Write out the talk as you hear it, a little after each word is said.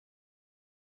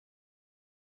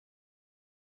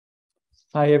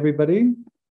Hi, everybody.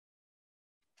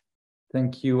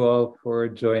 Thank you all for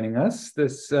joining us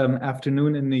this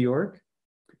afternoon in New York.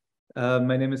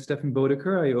 My name is Stefan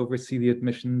Bodeker. I oversee the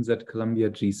admissions at Columbia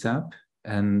GSAP,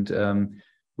 and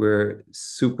we're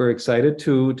super excited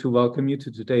to welcome you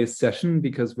to today's session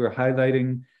because we're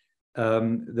highlighting,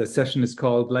 the session is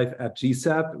called Life at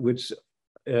GSAP, which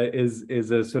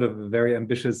is a sort of very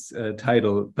ambitious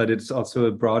title, but it's also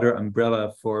a broader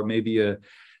umbrella for maybe a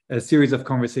series of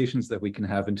conversations that we can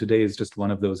have. And today is just one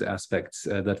of those aspects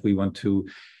that we want to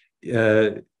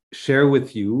share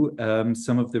with you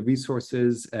some of the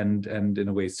resources and in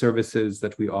a way services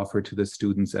that we offer to the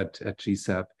students at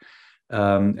GSAP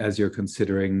as you're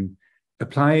considering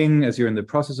applying, as you're in the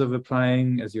process of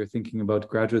applying, as you're thinking about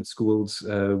graduate schools.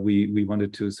 We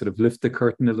wanted to sort of lift the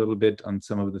curtain a little bit on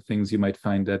some of the things you might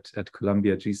find at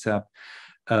Columbia GSAP.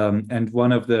 And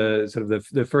one of the sort of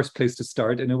the first place to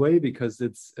start in a way, because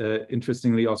it's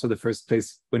interestingly also the first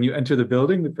place when you enter the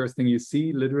building, the first thing you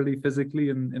see literally physically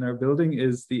in our building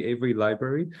is the Avery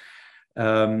Library.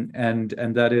 And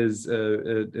that is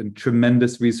a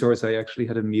tremendous resource. I actually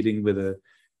had a meeting with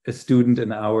a student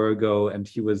an hour ago, and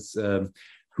he was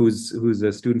who's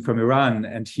a student from Iran,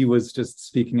 and he was just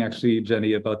speaking actually,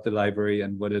 Jenny, about the library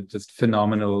and what a just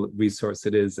phenomenal resource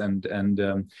it is. And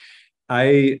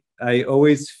I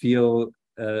always feel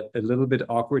a little bit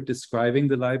awkward describing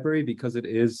the library because it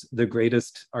is the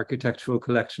greatest architectural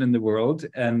collection in the world,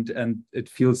 and it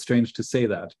feels strange to say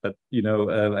that, but you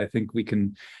know, I think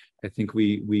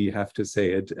we have to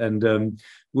say it. And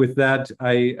with that,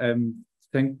 I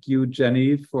thank you,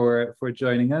 Jenny, for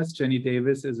joining us. Jenny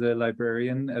Davis is a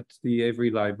librarian at the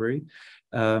Avery Library.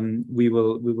 We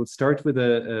will start with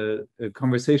a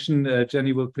conversation.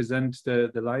 Jenny will present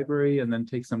the library and then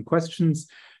take some questions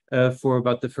for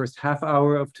about the first half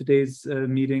hour of today's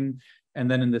meeting. And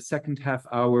then in the second half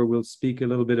hour, we'll speak a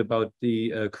little bit about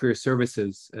the career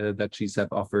services that GSAP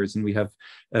offers. And we have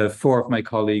 4 of my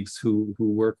colleagues who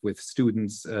work with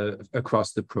students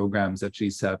across the programs at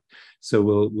GSAP. So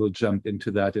we'll jump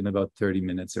into that in about 30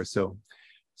 minutes or so.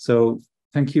 So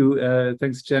thank you.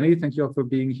 Thanks, Jenny. Thank you all for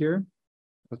being here.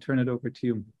 I'll turn it over to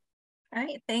you. All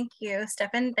right, thank you,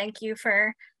 Stefan. Thank you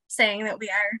for saying that we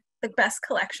are the best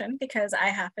collection, because I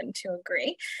happen to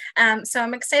agree. So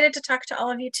I'm excited to talk to all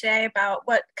of you today about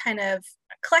what kind of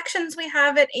collections we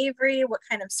have at Avery, what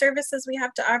kind of services we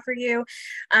have to offer you.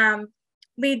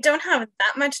 We don't have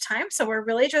that much time, so we're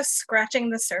really just scratching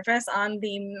the surface on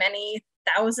the many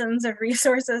thousands of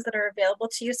resources that are available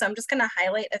to you. So I'm just going to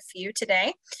highlight a few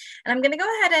today. And I'm going to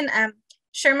go ahead and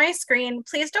share my screen.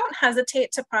 Please don't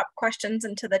hesitate to pop questions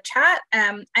into the chat.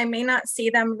 I may not see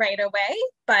them right away,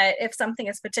 but if something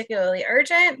is particularly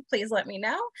urgent, please let me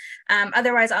know.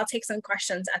 Otherwise, I'll take some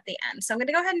questions at the end. So I'm going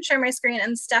to go ahead and share my screen.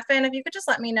 And Stefan, if you could just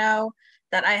let me know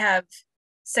that I have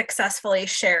successfully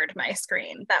shared my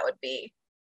screen, that would be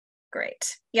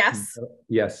great. Yes?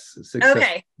 Yes.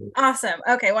 Okay, awesome.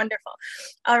 Okay, wonderful.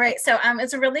 All right, so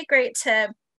it's really great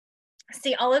to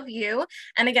see all of you.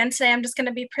 And again, today I'm just going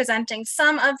to be presenting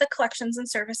some of the collections and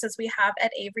services we have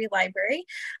at Avery Library.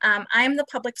 I'm the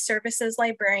public services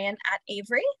librarian at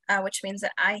Avery, which means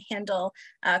that I handle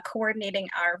coordinating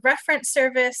our reference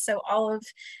service, so all of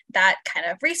that kind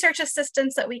of research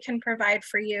assistance that we can provide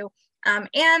for you,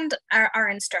 and our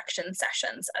instruction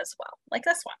sessions as well, like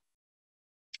this one.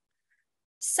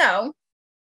 So,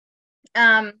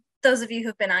 those of you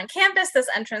who've been on campus, this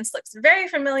entrance looks very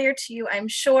familiar to you, I'm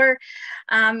sure.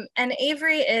 And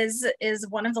Avery is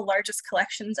one of the largest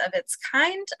collections of its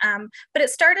kind, but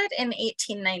it started in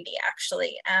 1890,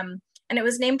 actually. And it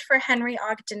was named for Henry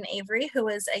Ogden Avery, who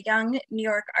was a young New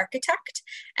York architect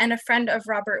and a friend of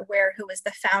Robert Ware, who was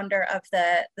the founder of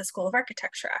the School of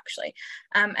Architecture, actually.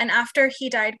 And after he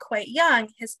died quite young,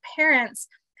 his parents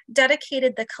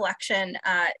dedicated the collection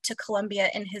to Columbia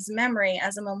in his memory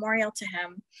as a memorial to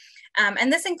him.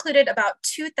 And this included about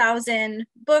 2,000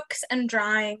 books and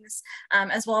drawings,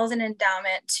 as well as an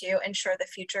endowment to ensure the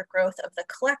future growth of the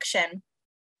collection.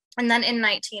 And then in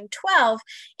 1912,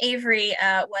 Avery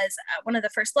was one of the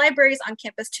first libraries on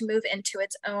campus to move into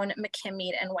its own McKim,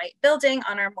 Mead and White building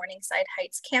on our Morningside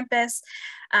Heights campus.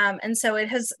 And so it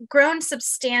has grown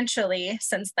substantially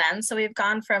since then. So we've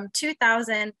gone from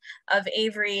 2,000 of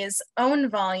Avery's own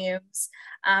volumes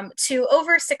to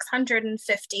over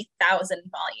 650,000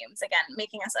 volumes, again,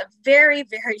 making us a very,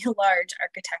 very large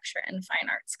architecture and fine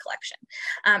arts collection.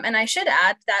 And I should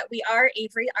add that we are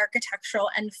Avery Architectural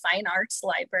and Fine Arts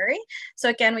Library. So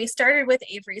again, we started with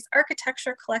Avery's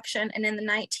architecture collection, and in the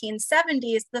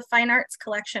 1970s, the fine arts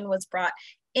collection was brought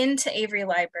into Avery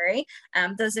Library.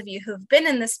 Those of you who've been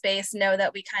in the space know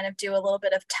that we kind of do a little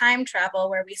bit of time travel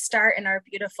where we start in our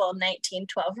beautiful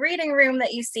 1912 reading room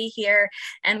that you see here,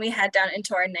 and we head down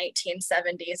into our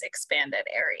 1970s expanded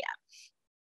area.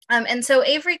 And so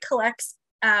Avery collects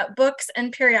books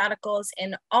and periodicals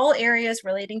in all areas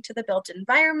relating to the built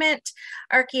environment,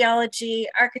 archaeology,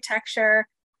 architecture,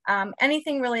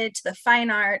 anything related to the fine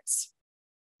arts.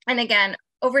 And again,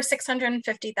 over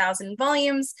 650,000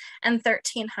 volumes and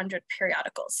 1,300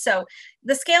 periodicals. So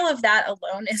the scale of that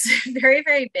alone is very,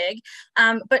 very big.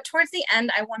 But towards the end,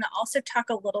 I want to also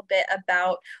talk a little bit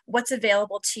about what's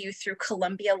available to you through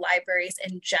Columbia libraries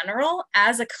in general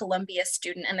as a Columbia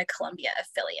student and a Columbia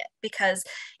affiliate, because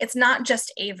it's not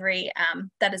just Avery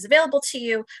that is available to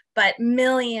you, but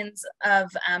millions of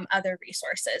other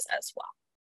resources as well.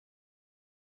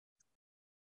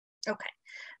 Okay.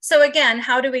 So again,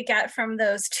 how do we get from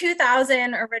those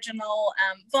 2,000 original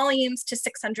volumes to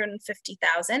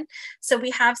 650,000? So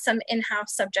we have some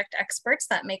in-house subject experts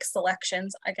that make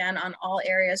selections, again, on all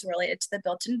areas related to the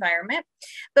built environment.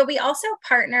 But we also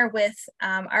partner with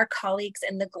our colleagues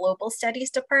in the Global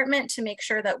Studies Department to make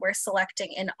sure that we're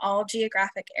selecting in all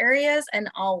geographic areas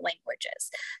and all languages.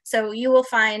 So you will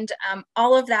find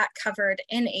all of that covered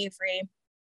in Avery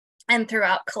and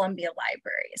throughout Columbia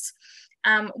libraries.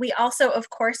 We also,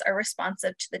 of course, are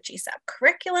responsive to the GSAP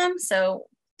curriculum. So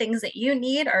things that you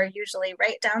need are usually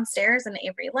right downstairs in the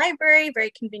Avery Library, very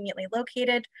conveniently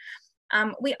located.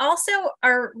 We also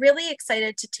are really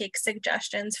excited to take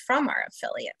suggestions from our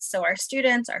affiliates. So our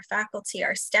students, our faculty,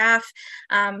 our staff,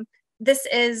 this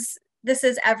is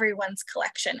everyone's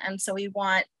collection. And so we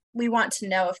want to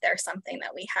know if there's something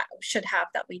that we should have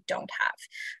that we don't have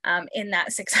in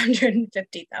that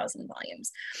 650,000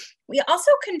 volumes. We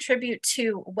also contribute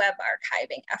to web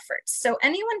archiving efforts. So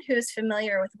anyone who's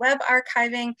familiar with web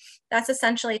archiving, that's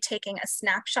essentially taking a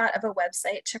snapshot of a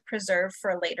website to preserve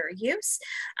for later use.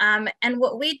 And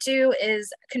what we do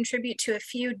is contribute to a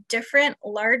few different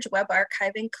large web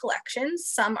archiving collections.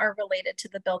 Some are related to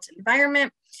the built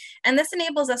environment. And this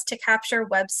enables us to capture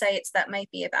websites that might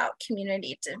be about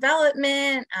community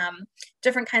development,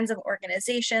 different kinds of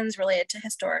organizations related to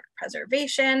historic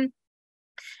preservation.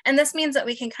 And this means that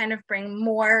we can kind of bring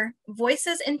more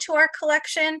voices into our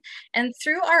collection, and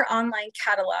through our online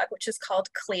catalog, which is called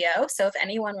Clio. So if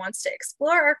anyone wants to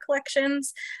explore our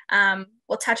collections,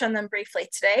 we'll touch on them briefly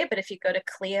today, but if you go to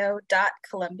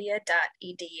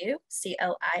clio.columbia.edu,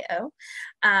 CLIO,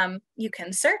 you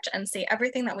can search and see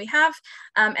everything that we have.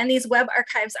 And these web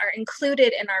archives are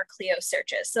included in our Clio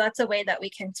searches. So that's a way that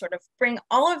we can sort of bring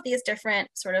all of these different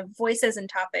sort of voices and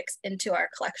topics into our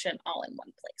collection all in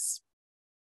one place.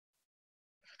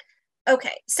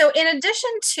 Okay, so in addition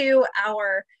to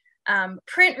our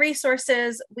print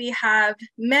resources, we have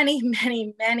many,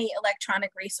 many, many electronic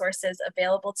resources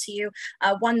available to you.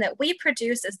 One that we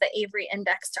produce is the Avery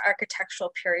Index to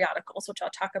Architectural Periodicals, which I'll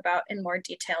talk about in more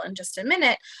detail in just a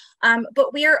minute.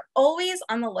 But we are always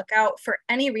on the lookout for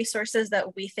any resources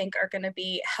that we think are going to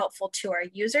be helpful to our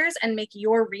users and make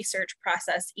your research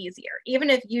process easier,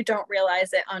 even if you don't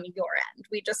realize it on your end.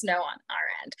 We just know on our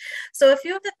end. So a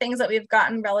few of the things that we've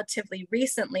gotten relatively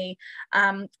recently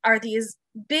are these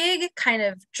big kind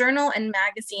of journal and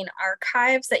magazine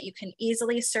archives that you can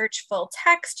easily search full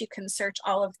text. You can search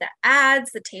all of the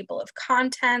ads, the table of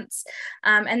contents,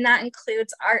 and that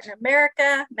includes Art in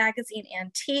America, Magazine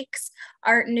Antiques,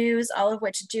 Art News, all of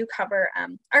which do cover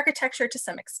architecture to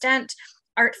some extent.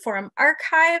 Art Forum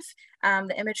Archive,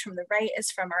 the image from the right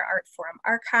is from our Art Forum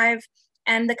Archive,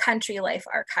 and the Country Life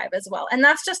Archive as well. And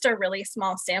that's just a really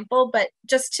small sample, but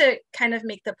just to kind of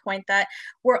make the point that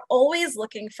we're always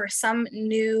looking for some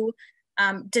new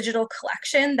digital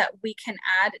collection that we can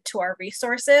add to our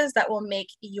resources that will make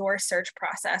your search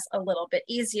process a little bit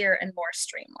easier and more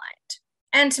streamlined,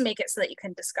 and to make it so that you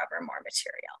can discover more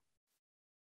material.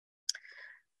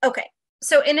 Okay.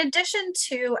 So in addition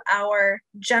to our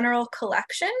general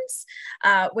collections,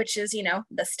 which is, you know,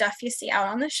 the stuff you see out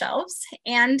on the shelves,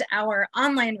 and our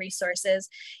online resources,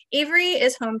 Avery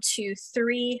is home to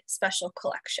 3 special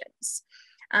collections.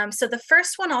 So the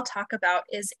first one I'll talk about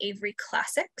is Avery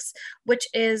Classics, which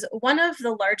is one of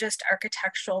the largest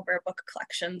architectural rare book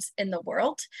collections in the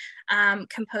world,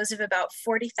 composed of about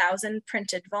 40,000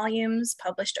 printed volumes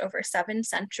published over 7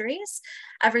 centuries,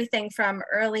 everything from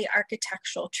early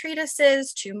architectural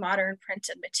treatises to modern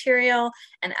printed material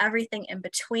and everything in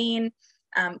between,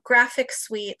 graphic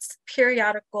suites,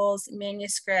 periodicals,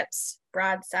 manuscripts,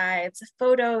 broadsides,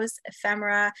 photos,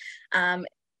 ephemera,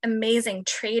 amazing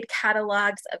trade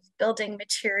catalogs of building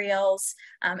materials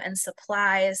and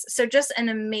supplies. So just an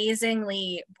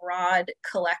amazingly broad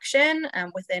collection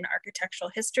within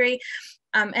architectural history,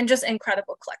 and just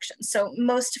incredible collections. So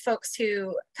most folks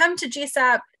who come to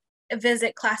GSAP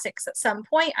visit classics at some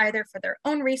point, either for their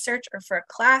own research or for a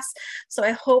class. So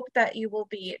I hope that you will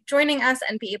be joining us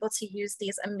and be able to use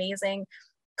these amazing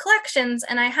collections.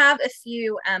 And I have a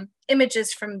few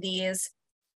images from these,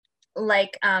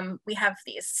 like we have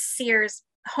these Sears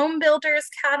home builders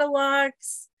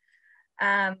catalogs.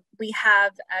 We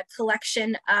have a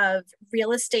collection of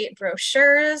real estate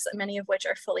brochures, many of which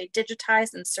are fully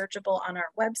digitized and searchable on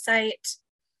our website,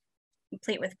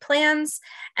 complete with plans.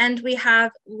 And we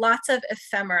have lots of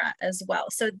ephemera as well.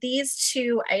 So these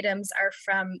two items are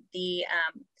from the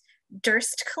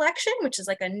Durst collection, which is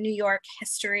like a New York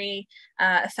history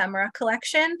ephemera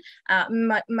collection,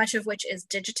 much of which is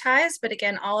digitized. But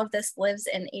again, all of this lives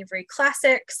in Avery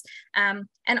Classics.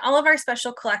 And all of our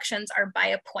special collections are by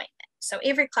appointment. So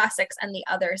Avery Classics and the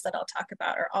others that I'll talk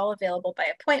about are all available by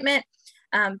appointment.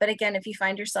 But again, if you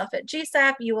find yourself at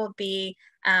GSAP, you will be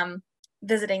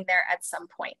visiting there at some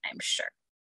point, I'm sure.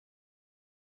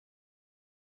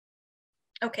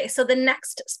 Okay, so the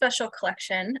next special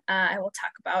collection I will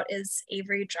talk about is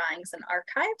Avery Drawings and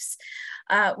Archives,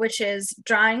 which is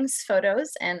drawings,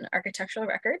 photos, and architectural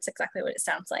records, exactly what it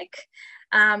sounds like.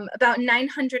 About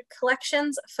 900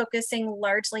 collections focusing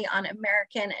largely on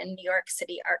American and New York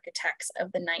City architects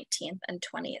of the 19th and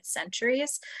 20th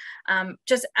centuries.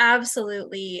 Just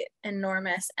absolutely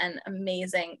enormous and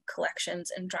amazing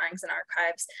collections in drawings and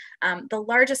archives. The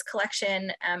largest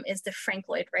collection is the Frank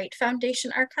Lloyd Wright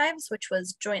Foundation Archives, which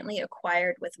was jointly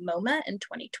acquired with MoMA in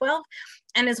 2012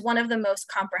 and is one of the most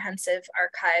comprehensive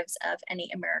archives of any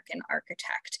American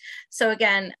architect. So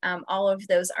again, all of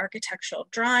those architectural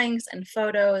drawings and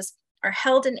photos are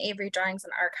held in Avery Drawings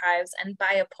and Archives, and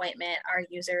by appointment, our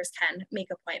users can make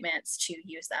appointments to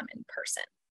use them in person.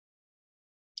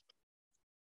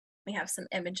 We have some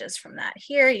images from that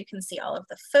here. You can see all of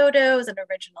the photos and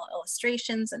original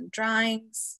illustrations and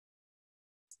drawings.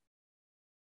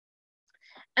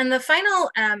 And the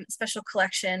final special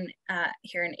collection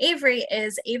here in Avery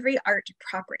is Avery Art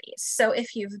Properties. So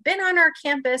if you've been on our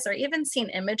campus or even seen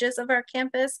images of our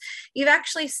campus, you've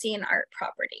actually seen art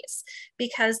properties,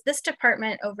 because this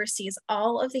department oversees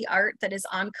all of the art that is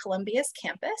on Columbia's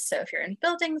campus. So if you're in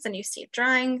buildings and you see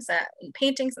drawings and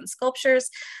paintings and sculptures,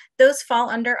 those fall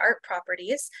under art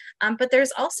properties. But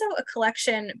there's also a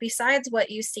collection besides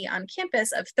what you see on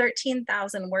campus of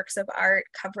 13,000 works of art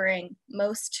covering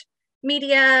most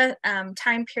media,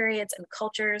 time periods, and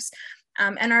cultures.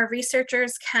 And our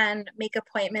researchers can make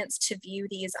appointments to view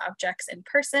these objects in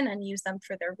person and use them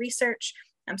for their research.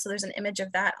 So there's an image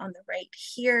of that on the right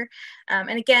here.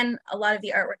 And again, a lot of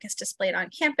the artwork is displayed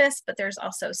on campus, but there's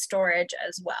also storage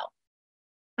as well.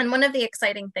 And one of the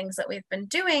exciting things that we've been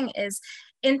doing is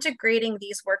integrating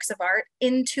these works of art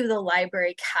into the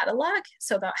library catalog.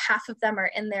 So about half of them are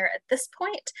in there at this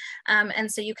point.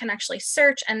 And so you can actually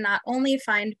search and not only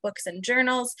find books and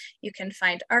journals, you can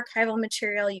find archival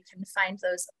material, you can find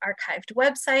those archived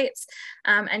websites,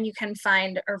 and you can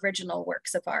find original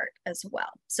works of art as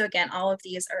well. So again, all of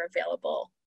these are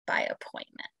available by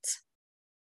appointment.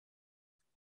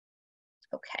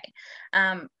 Okay,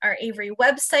 our Avery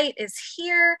website is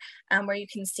here, where you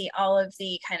can see all of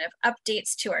the kind of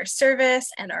updates to our service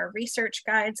and our research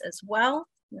guides as well.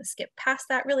 I'm gonna skip past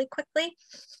that really quickly.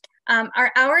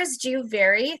 Our hours do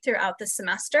vary throughout the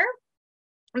semester.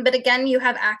 But again, you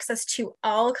have access to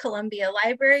all Columbia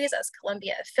libraries as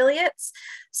Columbia affiliates.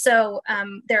 So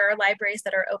there are libraries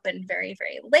that are open very,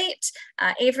 very late.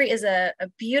 Avery is a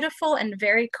beautiful and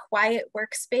very quiet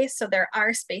workspace. So there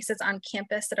are spaces on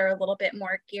campus that are a little bit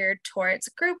more geared towards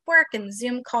group work and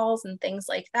Zoom calls and things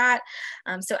like that.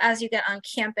 So as you get on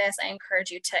campus, I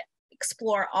encourage you to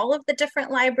explore all of the different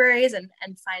libraries and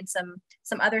find some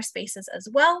other spaces as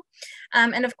well.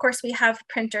 And of course, we have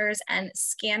printers and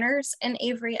scanners in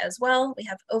Avery as well. We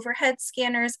have overhead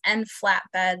scanners and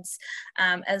flatbeds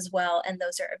as well, and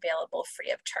those are available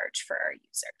free of charge for our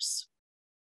users.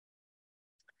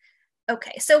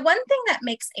 Okay, so one thing that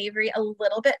makes Avery a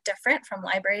little bit different from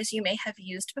libraries you may have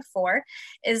used before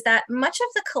is that much of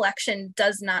the collection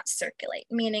does not circulate,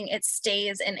 meaning it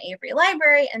stays in Avery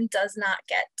Library and does not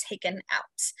get taken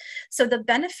out. So the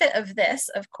benefit of this,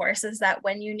 of course, is that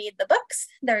when you need the books,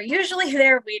 they're usually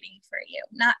there waiting for you,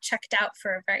 not checked out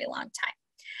for a very long time.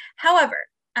 However,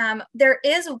 There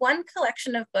is one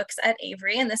collection of books at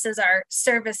Avery, and this is our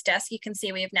service desk. You can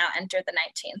see we've now entered the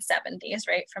 1970s,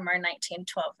 right, from our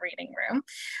 1912 reading room.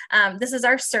 This is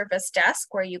our service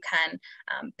desk where you can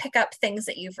pick up things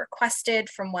that you've requested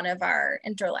from one of our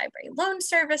interlibrary loan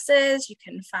services. You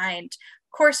can find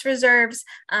course reserves,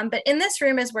 but in this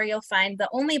room is where you'll find the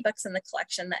only books in the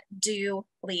collection that do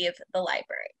leave the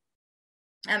library.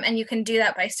 And you can do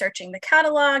that by searching the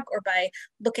catalog or by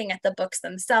looking at the books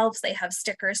themselves. They have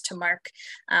stickers to mark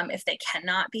if they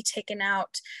cannot be taken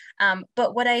out.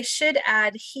 But what I should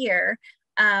add here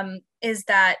is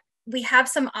that we have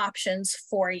some options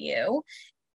for you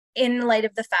in light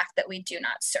of the fact that we do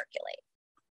not circulate.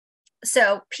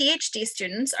 So PhD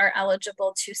students are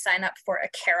eligible to sign up for a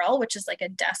carrel, which is like a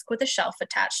desk with a shelf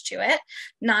attached to it.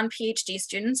 Non-PhD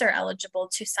students are eligible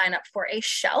to sign up for a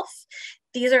shelf.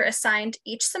 These are assigned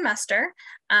each semester,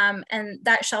 and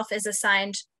that shelf is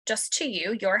assigned just to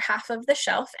you, your half of the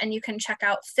shelf, and you can check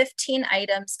out 15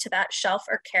 items to that shelf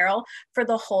or carrel for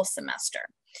the whole semester.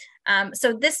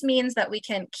 So this means that we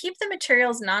can keep the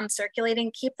materials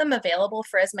non-circulating, keep them available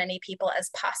for as many people as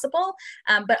possible,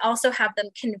 but also have them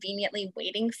conveniently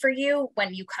waiting for you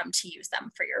when you come to use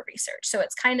them for your research. So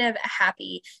it's kind of a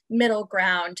happy middle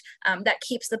ground that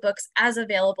keeps the books as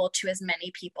available to as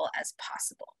many people as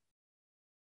possible.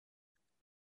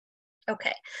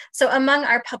 Okay, so among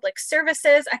our public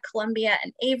services at Columbia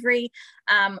and Avery,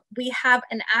 we have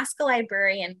an Ask a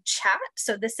Librarian chat.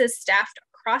 So this is staffed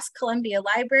across Columbia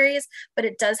libraries, but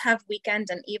it does have weekend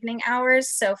and evening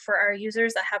hours. So for our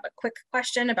users that have a quick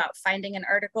question about finding an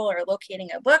article or locating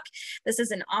a book, this is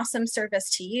an awesome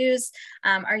service to use.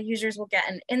 Our users will get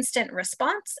an instant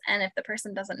response, and if the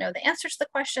person doesn't know the answer to the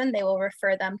question, they will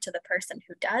refer them to the person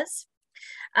who does.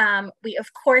 We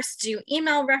of course do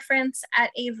email reference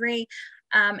at Avery,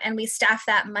 and we staff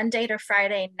that Monday to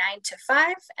Friday 9 to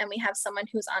 5, and we have someone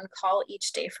who's on call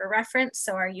each day for reference,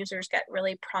 so our users get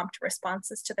really prompt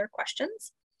responses to their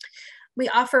questions. We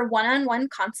offer one-on-one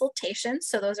consultations,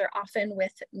 so those are often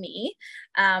with me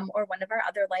or one of our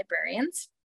other librarians.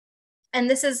 And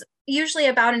this is usually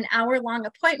about an hour-long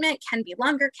appointment, can be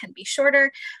longer, can be shorter.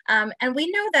 And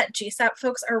we know that GSAP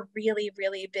folks are really,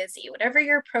 really busy. Whatever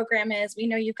your program is, we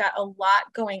know you've got a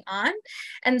lot going on.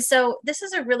 And so this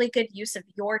is a really good use of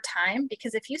your time,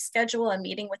 because if you schedule a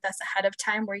meeting with us ahead of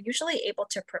time, we're usually able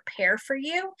to prepare for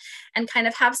you and kind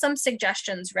of have some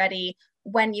suggestions ready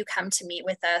when you come to meet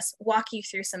with us, walk you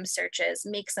through some searches,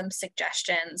 make some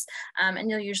suggestions, and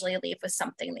you'll usually leave with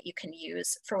something that you can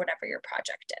use for whatever your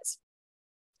project is.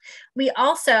 We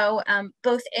also,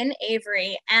 both in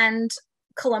Avery and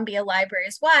Columbia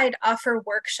Libraries wide, offer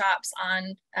workshops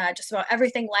on just about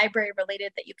everything library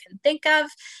related that you can think of.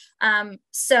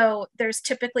 So there's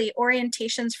typically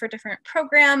orientations for different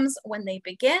programs when they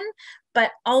begin,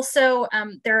 but also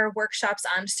there are workshops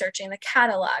on searching the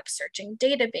catalog, searching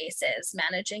databases,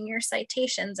 managing your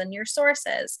citations and your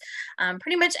sources.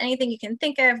 Pretty much anything you can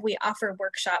think of, we offer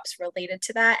workshops related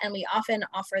to that, and we often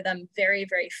offer them very,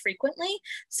 very frequently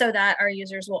so that our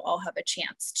users will all have a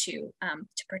chance to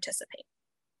participate.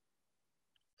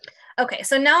 Okay,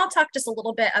 so now I'll talk just a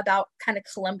little bit about kind of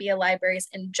Columbia libraries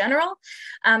in general.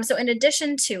 So in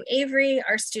addition to Avery,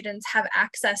 our students have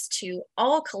access to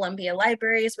all Columbia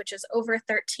libraries, which is over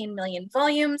 13 million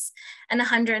volumes and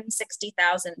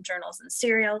 160,000 journals and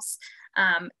serials.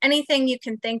 Anything you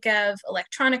can think of,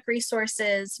 electronic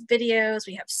resources, videos,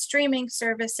 we have streaming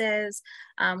services,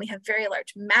 we have very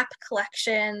large map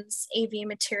collections, AV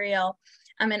material,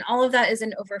 and all of that is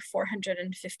in over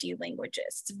 450 languages.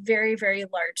 It's a very, very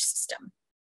large system.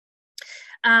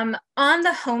 On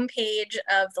the homepage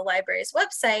of the library's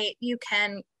website, you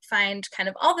can find kind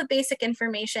of all the basic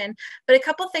information, but a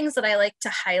couple things that I like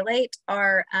to highlight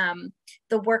are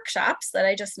the workshops that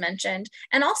I just mentioned,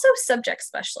 and also subject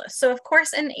specialists. So of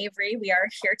course in Avery, we are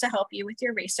here to help you with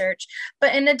your research,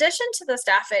 but in addition to the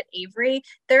staff at Avery,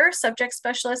 there are subject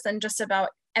specialists in just about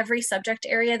every subject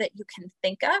area that you can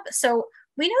think of. So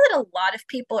we know that a lot of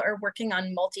people are working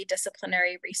on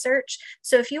multidisciplinary research.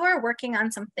 So if you are working on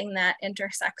something that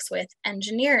intersects with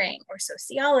engineering or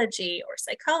sociology or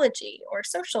psychology or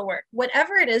social work,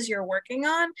 whatever it is you're working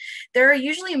on, there are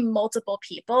usually multiple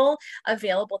people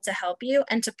available to help you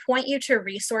and to point you to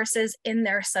resources in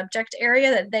their subject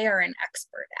area that they are an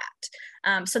expert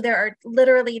at. So there are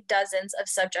literally dozens of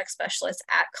subject specialists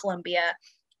at Columbia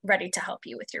ready to help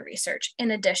you with your research, in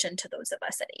addition to those of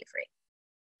us at Avery.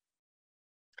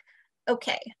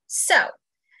 Okay, so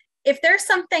if there's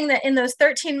something that in those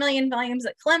 13 million volumes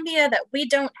at Columbia that we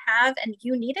don't have and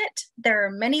you need it, there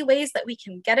are many ways that we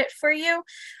can get it for you.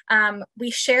 We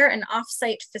share an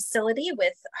offsite facility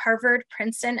with Harvard,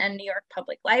 Princeton, and New York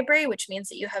Public Library, which means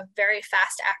that you have very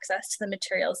fast access to the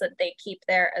materials that they keep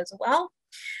there as well.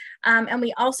 And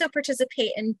we also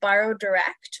participate in Borrow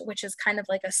Direct, which is kind of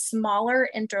like a smaller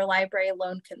interlibrary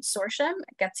loan consortium.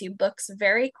 It gets you books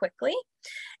very quickly.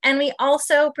 And we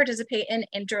also participate in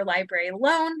interlibrary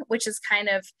loan, which is kind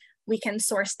of, we can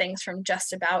source things from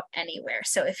just about anywhere.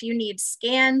 So if you need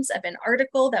scans of an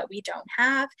article that we don't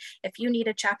have, if you need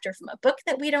a chapter from a book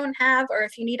that we don't have, or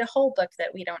if you need a whole book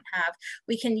that we don't have,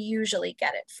 we can usually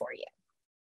get it for you.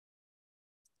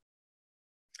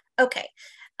 Okay.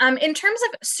 In terms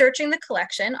of searching the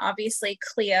collection, obviously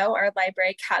Clio, our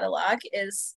library catalog,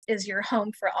 is your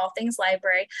home for all things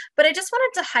library. But I just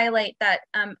wanted to highlight that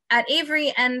at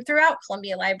Avery and throughout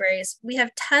Columbia Libraries, we have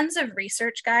tons of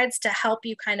research guides to help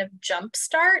you kind of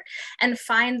jumpstart and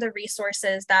find the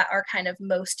resources that are kind of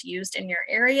most used in your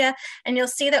area. And you'll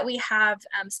see that we have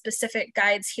specific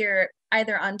guides here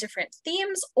either on different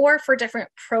themes or for different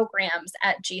programs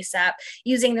at GSAP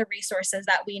using the resources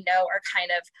that we know are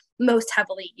kind of most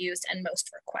heavily used and most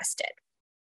requested.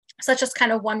 So that's just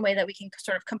kind of one way that we can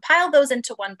sort of compile those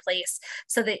into one place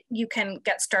so that you can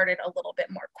get started a little bit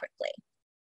more quickly.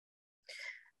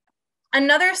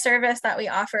 Another service that we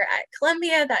offer at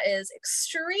Columbia that is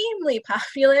extremely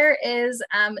popular is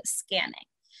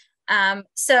scanning.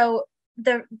 So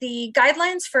the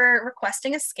guidelines for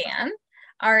requesting a scan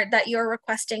are that you're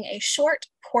requesting a short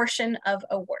portion of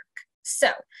a work.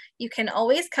 So you can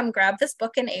always come grab this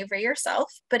book in Avery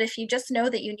yourself, but if you just know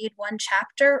that you need one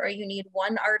chapter or you need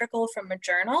one article from a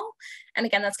journal, and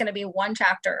again, that's going to be one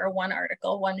chapter or one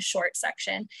article, one short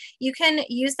section, you can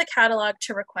use the catalog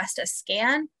to request a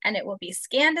scan and it will be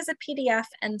scanned as a PDF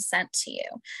and sent to you.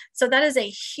 So that is a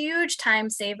huge time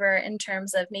saver in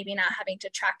terms of maybe not having to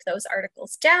track those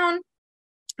articles down,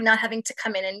 not having to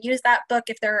come in and use that book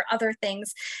if there are other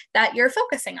things that you're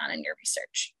focusing on in your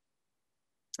research.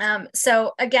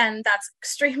 So again, that's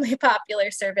extremely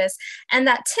popular service, and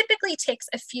that typically takes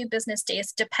a few business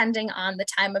days depending on the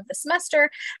time of the semester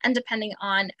and depending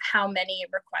on how many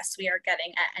requests we are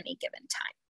getting at any given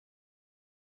time.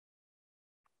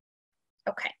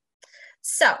 Okay,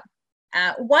 so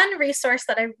one resource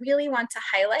that I really want to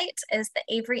highlight is the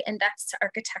Avery Index to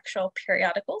Architectural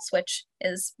Periodicals, which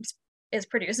is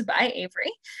produced by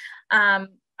Avery.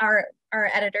 Our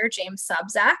editor, James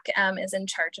Sobczak, is in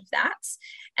charge of that.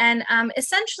 And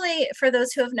essentially, for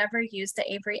those who have never used the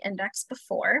Avery Index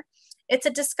before, it's a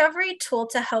discovery tool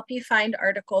to help you find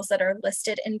articles that are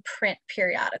listed in print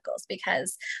periodicals,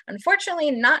 because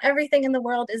unfortunately, not everything in the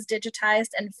world is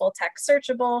digitized and full text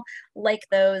searchable like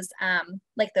those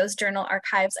journal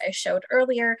archives I showed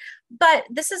earlier. But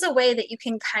this is a way that you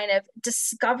can kind of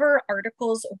discover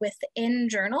articles within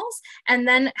journals and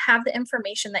then have the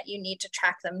information that you need to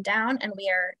track them down. And we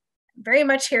are very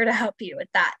much here to help you with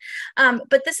that.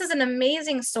 But this is an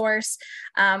amazing source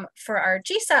for our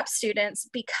GSAP students,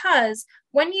 because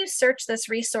when you search this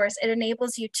resource, it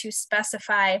enables you to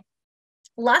specify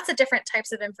lots of different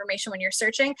types of information when you're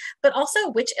searching, but also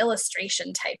which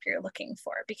illustration type you're looking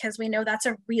for, because we know that's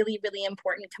a really, really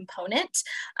important component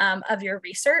of your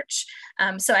research.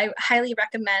 So I highly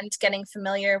recommend getting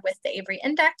familiar with the Avery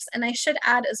Index. And I should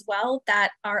add as well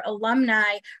that our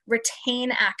alumni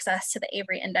retain access to the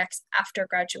Avery Index after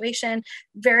graduation.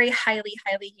 Very highly,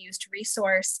 highly used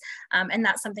resource. And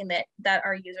that's something that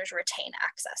our users retain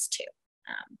access to,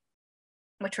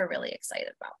 which we're really excited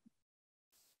about.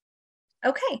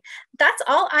 Okay, that's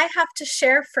all I have to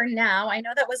share for now. I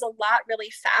know that was a lot really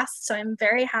fast, so I'm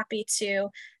very happy to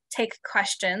take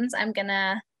questions. I'm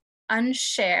gonna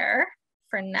unshare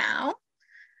for now.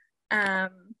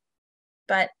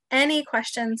 But any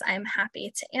questions, I'm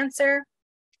happy to answer.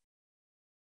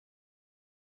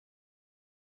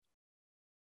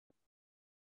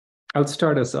 I'll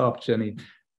start us off, Jenny.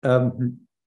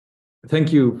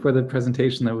 Thank you for the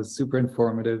presentation. That was super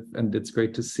informative, and it's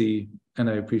great to see. And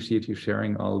I appreciate you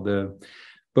sharing all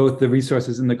both the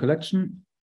resources in the collection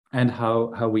and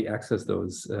how we access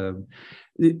those.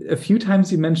 A few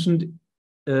times you mentioned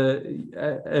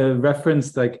a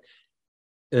reference like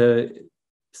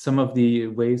some of the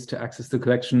ways to access the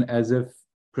collection as if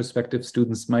prospective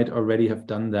students might already have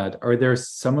done that. Are there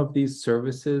some of these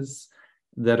services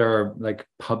that are like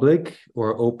public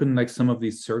or open, like some of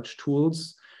these search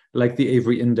tools, like the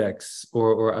Avery Index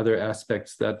or other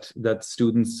aspects that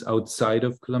students outside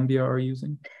of Columbia are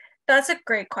using? That's a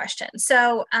great question.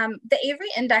 So the Avery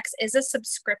Index is a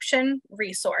subscription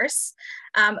resource.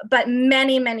 But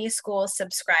many schools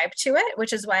subscribe to it,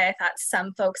 which is why I thought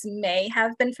some folks may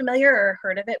have been familiar or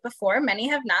heard of it before. Many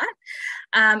have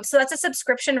not. So that's a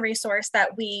subscription resource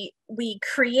that we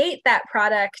create that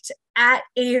product at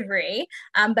Avery,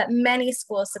 but many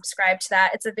schools subscribe to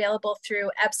that. It's available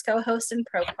through EBSCO, Host, and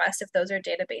ProQuest, if those are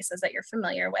databases that you're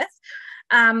familiar with.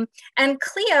 And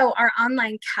Clio, our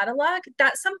online catalog,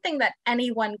 that's something that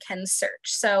anyone can search.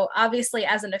 So obviously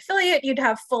as an affiliate, you'd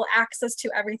have full access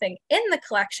to everything in the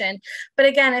collection. But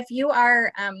again, if you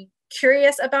are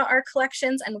curious about our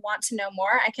collections and want to know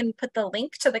more, I can put the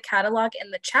link to the catalog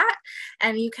in the chat,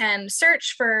 and you can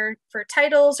search for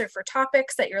titles or for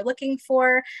topics that you're looking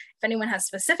for. If anyone has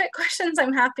specific questions,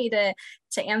 I'm happy to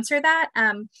answer that.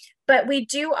 But we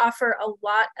do offer a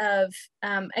lot of,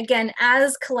 again,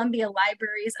 as Columbia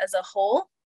Libraries as a whole,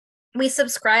 we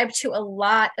subscribe to a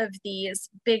lot of these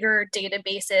bigger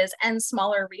databases and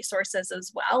smaller resources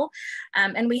as well.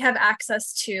 And we have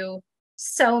access to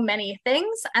so many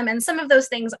things. And some of those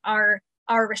things are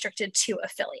restricted to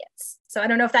affiliates. So I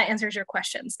don't know if that answers your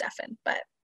question, Stefan, but.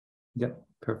 Yeah,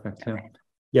 perfect. Okay.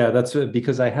 Yeah, that's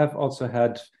because I have also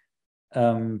had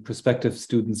prospective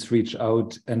students reach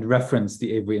out and reference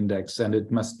the Avery Index, and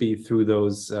it must be through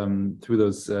those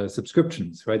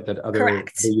subscriptions, right? That other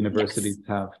universities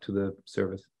have to the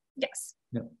service. Yes.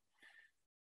 Yeah.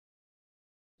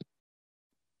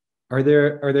 Are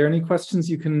there any questions?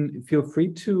 You can feel free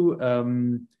to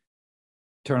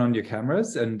turn on your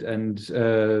cameras and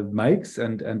mics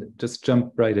and just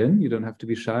jump right in. You don't have to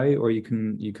be shy, or you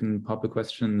can pop a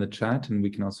question in the chat, and we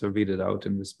can also read it out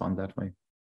and respond that way.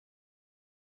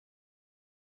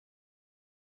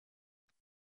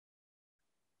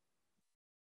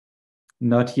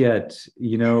 Not yet.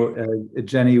 You know,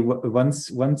 Jenny,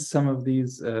 once some of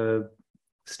these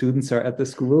students are at the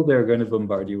school, they're going to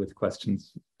bombard you with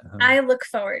questions. I look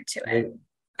forward to it.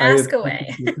 Ask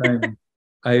away.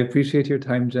 I appreciate your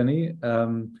time, Jenny.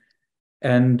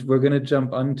 And we're going to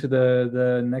jump on to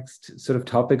the next sort of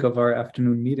topic of our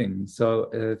afternoon meeting.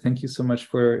 So thank you so much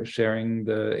for sharing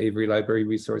the Avery Library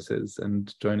resources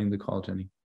and joining the call, Jenny.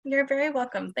 You're very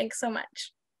welcome. Thanks so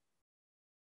much.